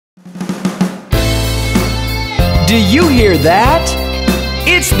Do you hear that?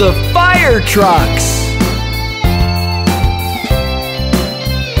 It's the fire trucks!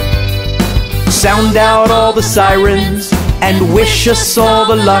 Sound out all the sirens and wish us all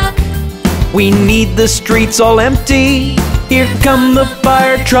the luck. We need the streets all empty. Here come the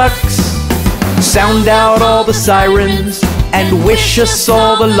fire trucks. Sound out all the sirens and wish us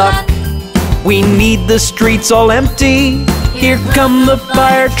all the luck. We need the streets all empty. Here come the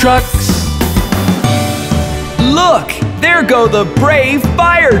fire trucks. Look, there go the brave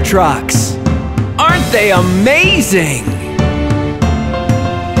fire trucks. Aren't they amazing?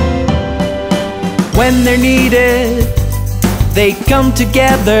 When they're needed, they come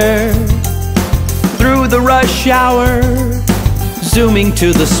together through the rush hour, zooming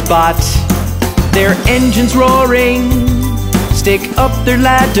to the spot. Their engines roaring, stick up their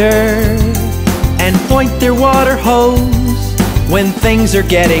ladder and point their water hose when things are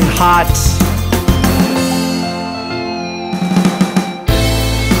getting hot.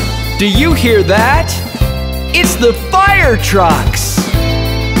 Do you hear that? It's the fire trucks!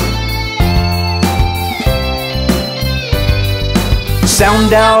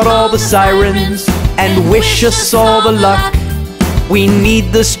 Sound out all the sirens and wish us all the luck. We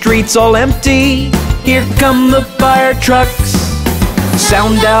need the streets all empty. Here come the fire trucks.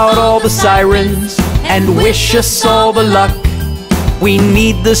 Sound out all the sirens and wish us all the luck. We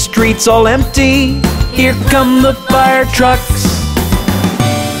need the streets all empty. Here come the fire trucks.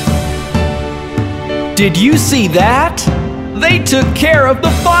 Did you see that? They took care of the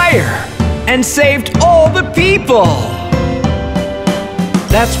fire and saved all the people.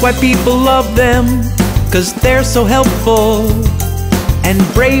 That's why people love them, 'cause they're so helpful and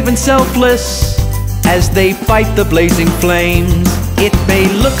brave and selfless as they fight the blazing flames. It may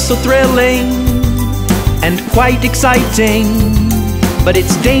look so thrilling and quite exciting, but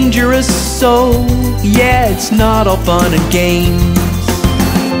it's dangerous, so yeah, it's not all fun and games.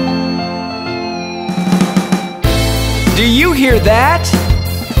 Do you hear that?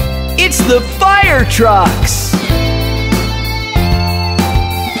 It's the fire trucks!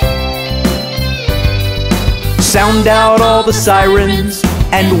 Sound out all the sirens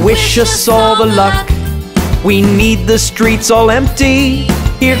and wish us all the luck. We need the streets all empty.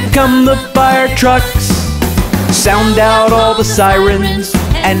 Here come the fire trucks. Sound out all the sirens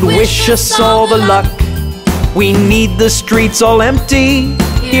and wish us all the luck. We need the streets all empty.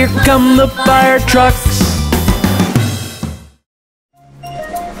 Here come the fire trucks.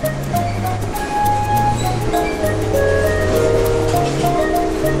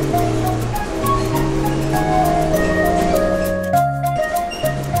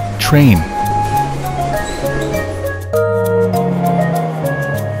 Train,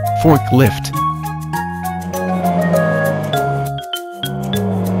 forklift,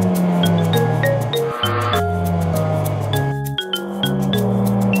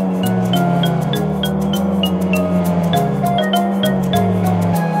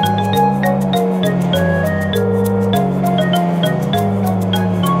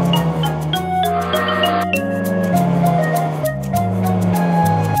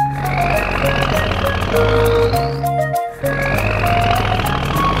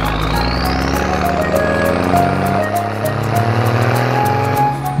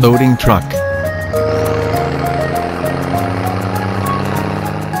 loading truck,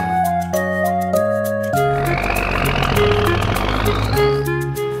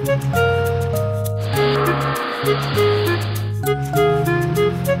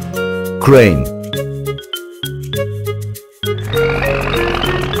 crane,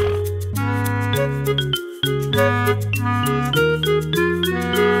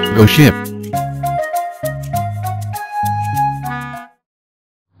 go ship,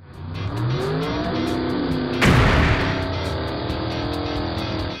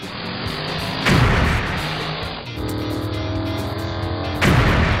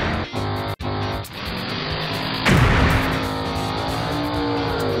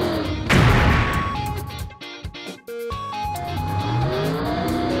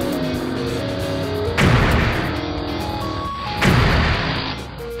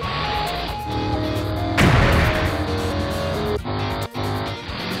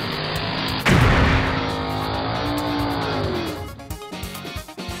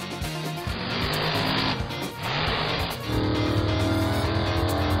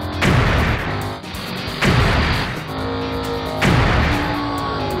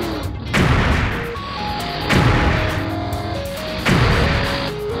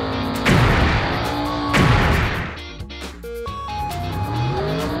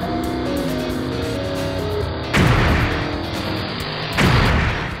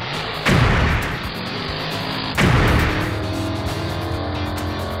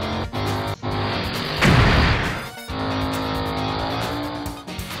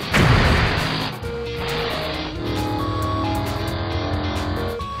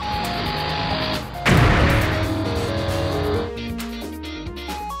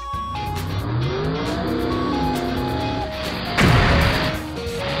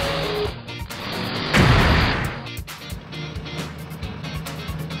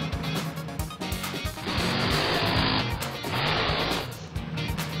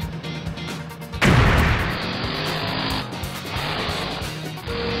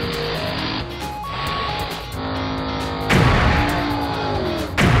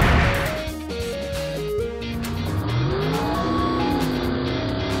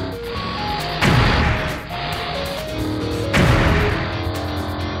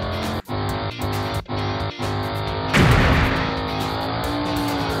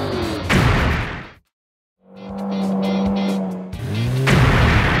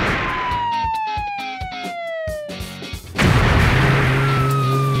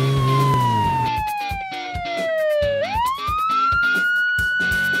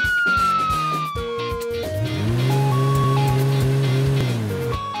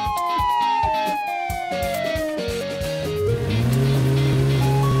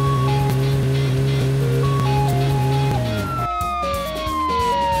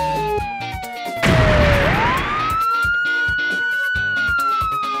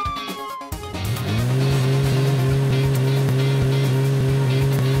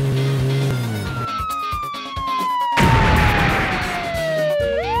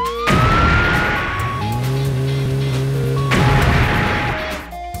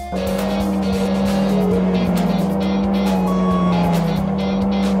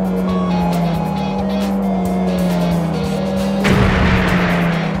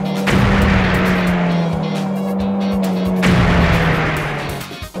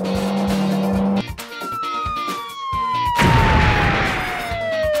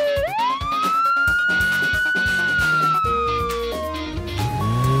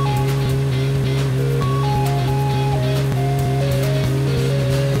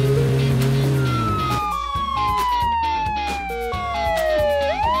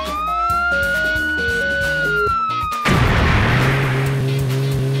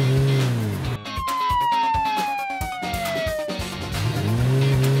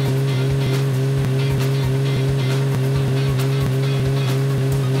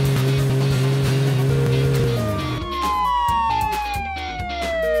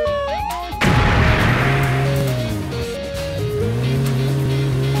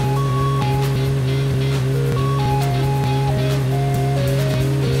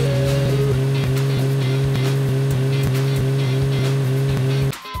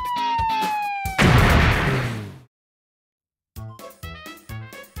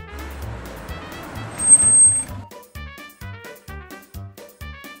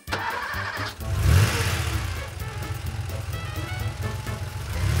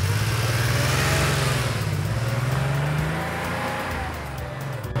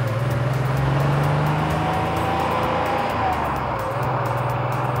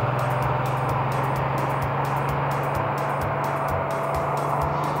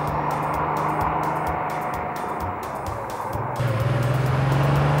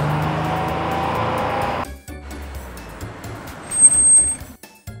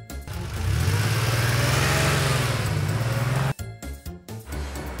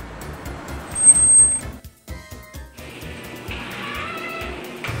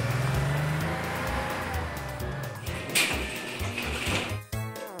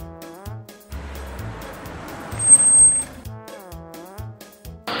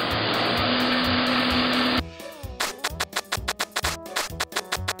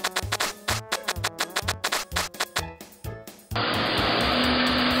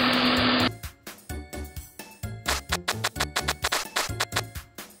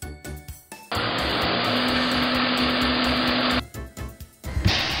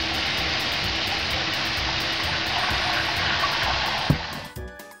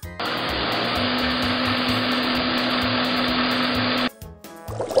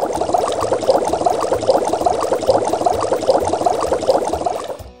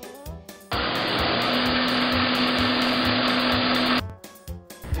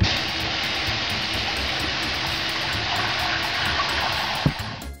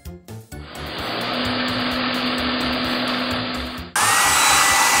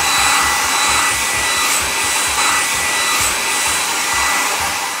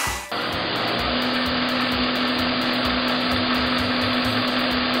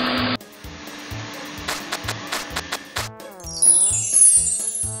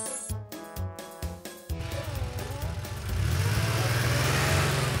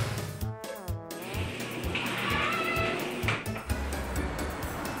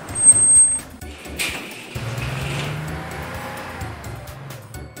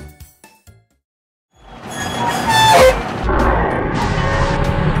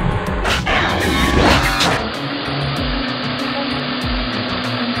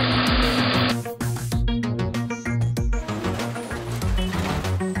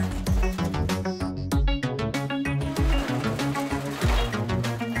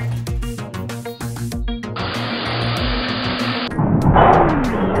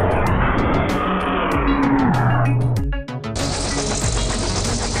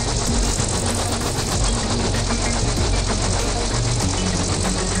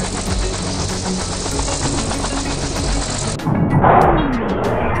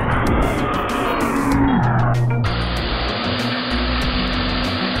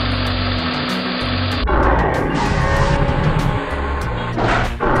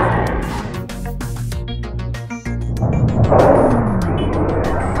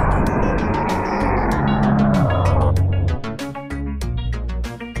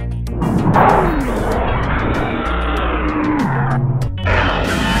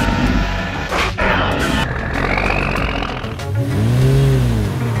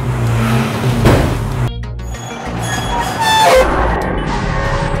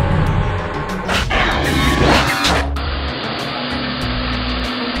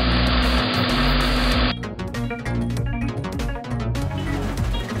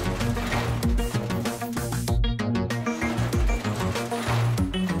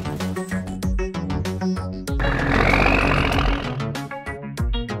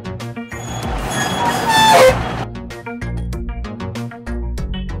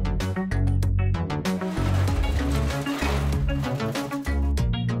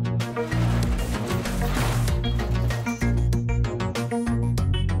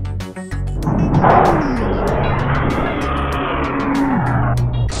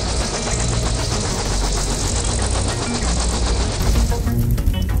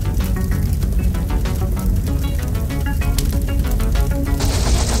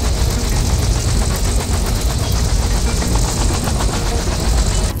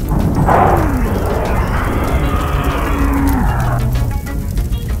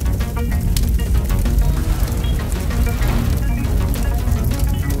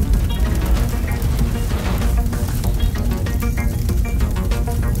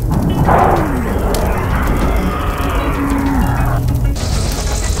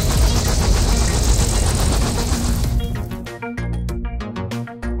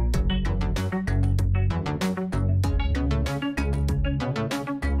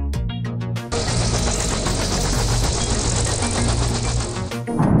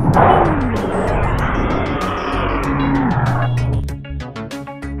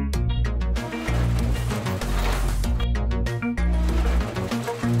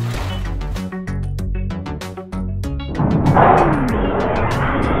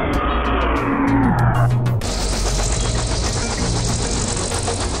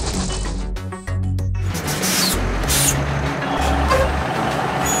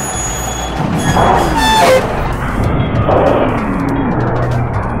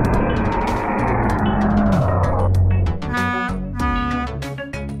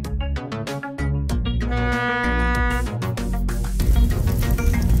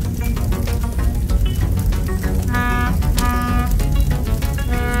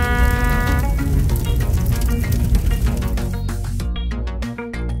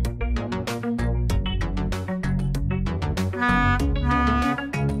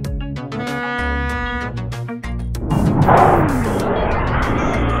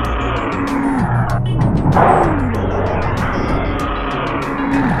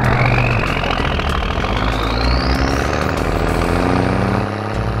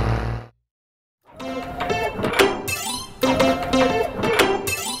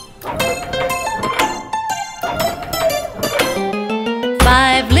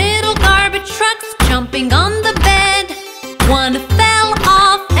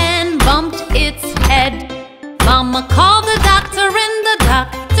 Mama called the doctor and the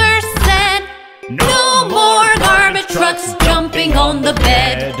doctor said, no more garbage trucks jumping on the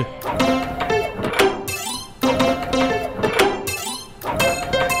bed.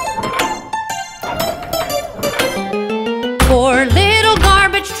 Four little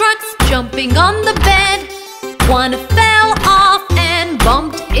garbage trucks jumping on the bed. One fell off and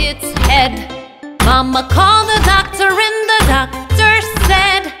bumped its head. Mama called the doctor and the doctor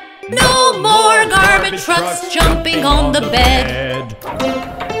said, no more garbage trucks jumping on the bed.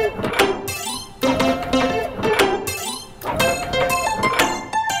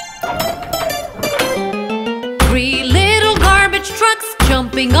 Three little garbage trucks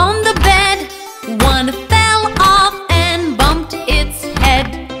jumping on the bed. One fell off and bumped its head.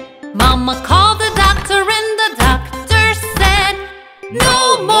 Mama called the doctor and the doctor said,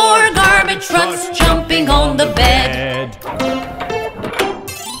 no more garbage trucks jumping on the bed.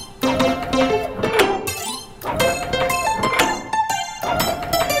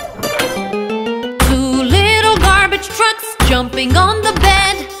 Two little garbage trucks jumping on the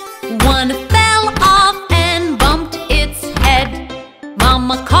bed. One fell off and bumped its head.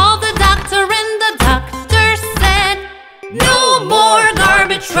 Mama called the doctor and the doctor said, no more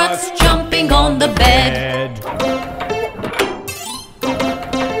garbage trucks jumping on the bed.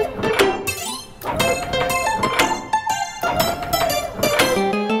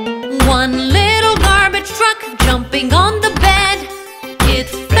 One little garbage truck jumping on the bed. It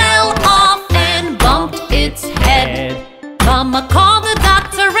fell off and bumped its head. Mama called the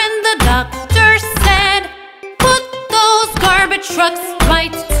doctor and the doctor said, put those garbage trucks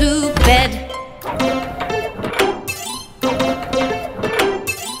right to bed.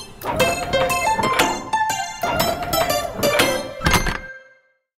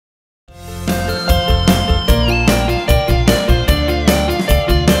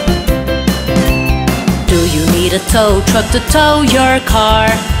 Do you need a tow truck to tow your car?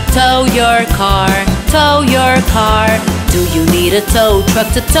 Tow your car, tow your car. Do you need a tow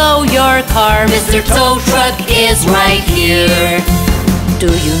truck to tow your car? Mr. Tow Truck is right here.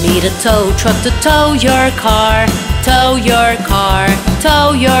 Do you need a tow truck to tow your car? Tow your car,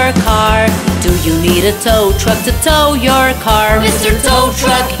 tow your car. Do you need a tow truck to tow your car? Mr. Tow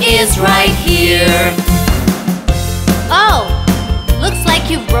Truck is right here. Oh, looks like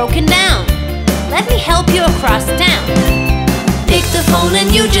you've broken down. Let me help you across town. Pick the phone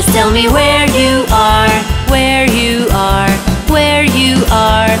and you just tell me where you are, where you are, where you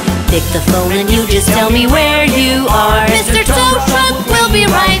are. Pick the phone and you just tell me where you are. Mr. Tow Truck will be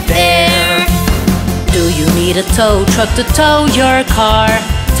right there. Do you need a tow truck to tow your car?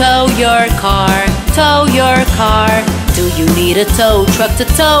 Tow your car, tow your car. Do you need a tow truck to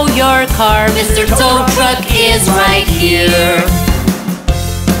tow your car? Mr. Tow Truck is right here.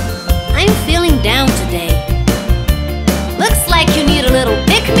 I'm feeling down today. Looks like you need a little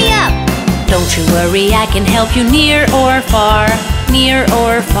pick-me-up. Don't you worry, I can help you near or far, near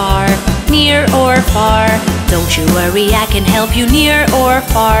or far, near or far. Don't you worry, I can help you near or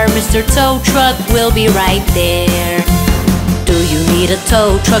far. Mr. Tow Truck will be right there. Do you need a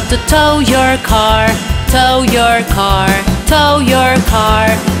tow truck to tow your car? Tow your car, tow your car.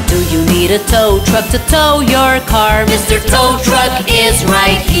 Do you need a tow truck to tow your car? Mr. Tow Truck is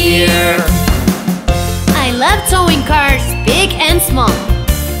right here. I love towing cars, big and small,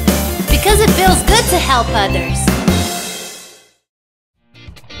 because it feels good to help others.